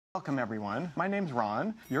Welcome everyone. My name's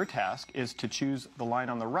Ron. Your task is to choose the line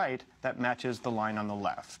on the right that matches the line on the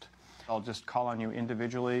left. I'll just call on you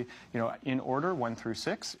individually, in order, 1 through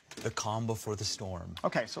 6. The calm before the storm.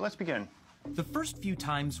 Okay, so let's begin. The first few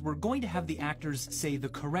times, we're going to have the actors say the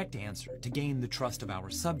correct answer to gain the trust of our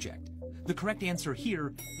subject. The correct answer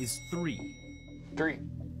here is 3. 3.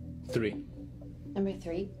 3. Number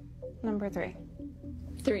 3. Number 3.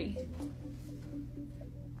 3.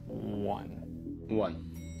 1. 1.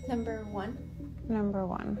 Number 1. Number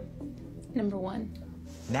 1. Number 1.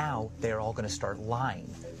 Now they're all going to start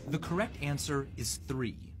lying. The correct answer is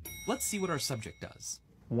 3. Let's see what our subject does.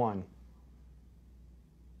 1.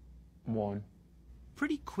 1.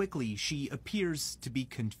 Pretty quickly, she appears to be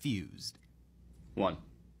confused. 1.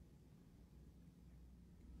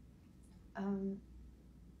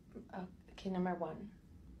 Okay, number 1.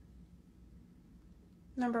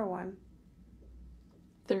 Number 1.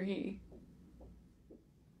 3.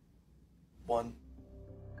 1.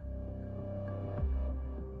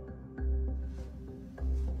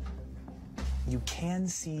 You can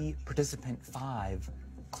see participant 5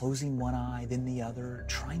 closing one eye, then the other,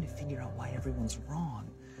 trying to figure out why everyone's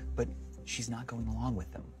wrong, but she's not going along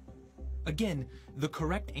with them. Again, the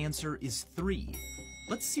correct answer is 3.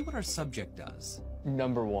 Let's see what our subject does.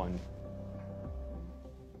 Number 1.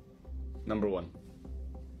 Number 1.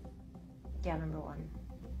 Yeah, number 1.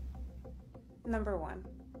 Number 1.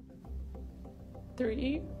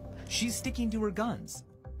 3. She's sticking to her guns,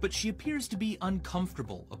 but she appears to be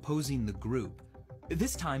uncomfortable opposing the group.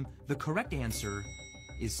 This time, the correct answer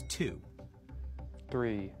is 2.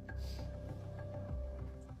 3.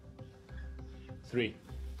 3.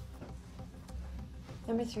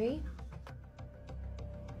 Number 3.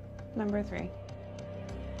 Number 3.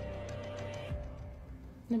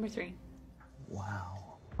 Number 3.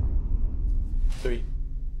 Wow. 3.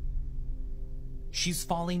 She's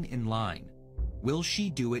falling in line. Will she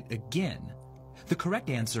do it again? The correct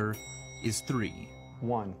answer is 3.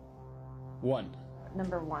 1. 1.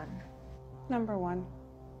 Number 1. Number 1.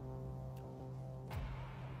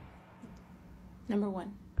 Number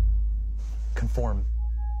 1. Conform.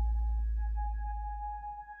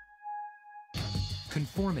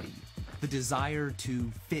 Conformity, the desire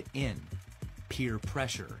to fit in. Peer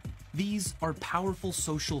pressure. These are powerful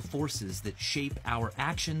social forces that shape our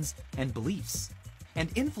actions and beliefs, and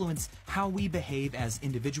influence how we behave as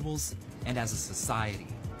individuals and as a society.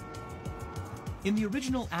 In the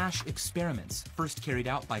original Asch experiments, first carried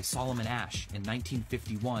out by Solomon Asch in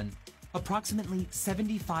 1951, approximately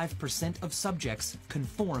 75% of subjects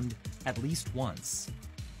conformed at least once.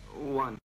 1.